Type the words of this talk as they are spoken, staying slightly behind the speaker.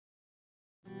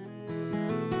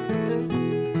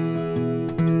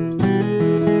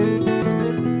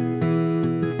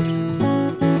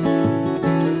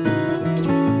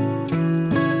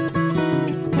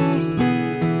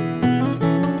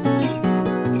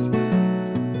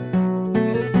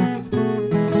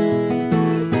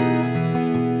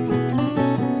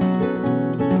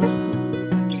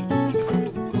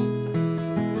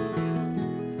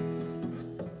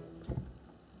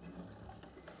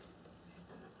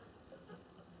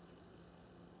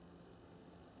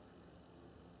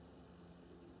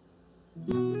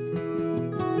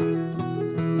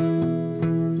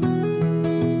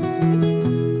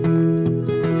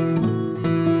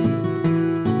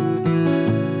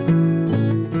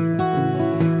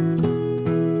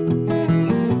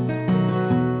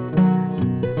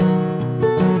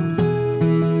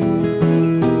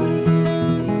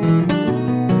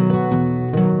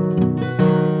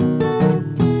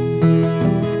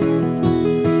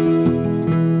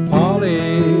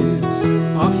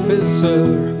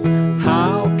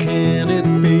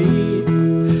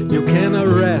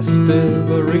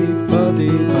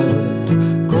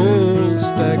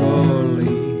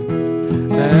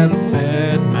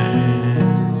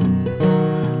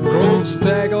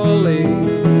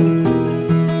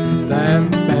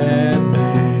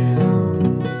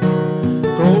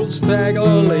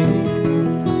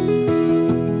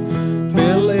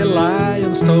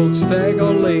called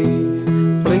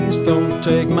Stagolee. Please don't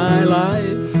take my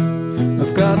life.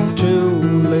 I've got two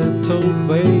little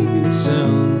babies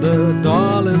and a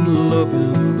darling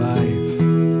loving wife.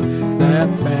 That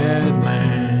bad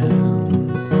man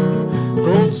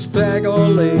called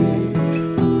Stagolee.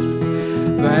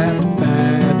 That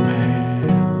bad man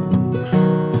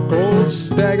called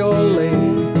Stagolee.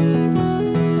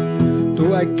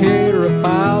 Do I care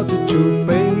about your two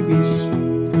babies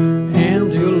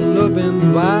and your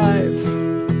loving wife?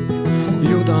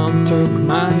 You don't took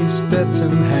my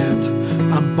Stetson hat,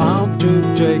 I'm bound to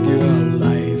take your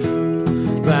life.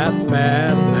 That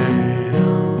bad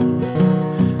man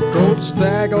called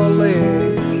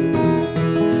Stagolee.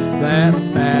 That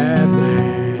bad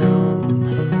man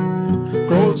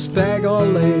called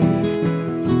Stagolee.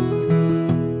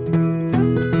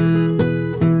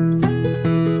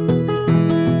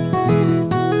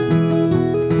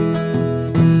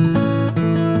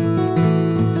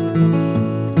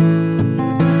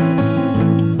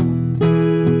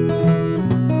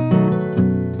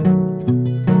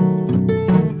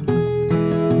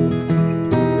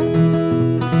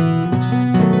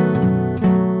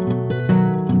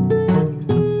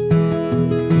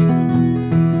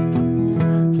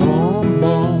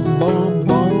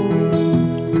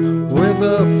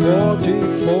 The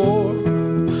 44,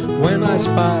 when I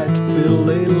spied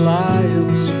Billy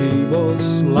Lyons, he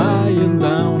was lying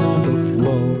down on the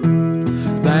floor.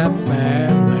 That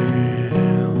bad man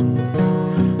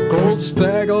called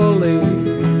Stagolee.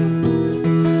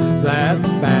 That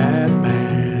bad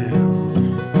man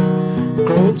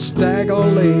called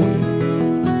Stagolee.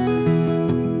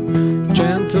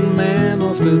 Gentlemen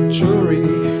of the jury,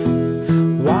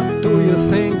 what do you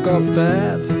think of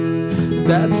that?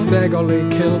 That Stagolee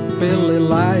killed Billy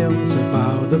Lyons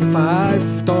about a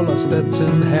 $5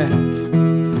 Stetson hat.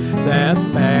 That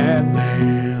bad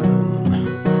man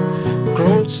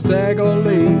called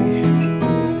Stagolee.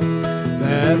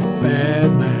 That bad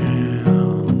man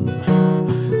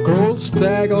called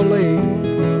Stagolee.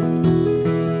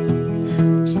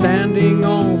 Standing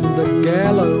on the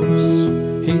gallows,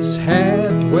 his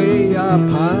head way up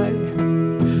high.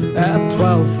 At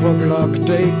 12 o'clock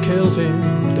they killed him.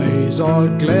 They's all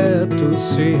glad to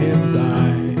see him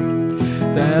die.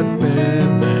 That bad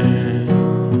man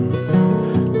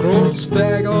called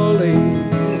Stagolee.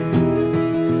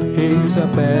 He's a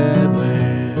bad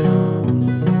man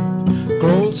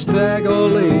called Stagolee.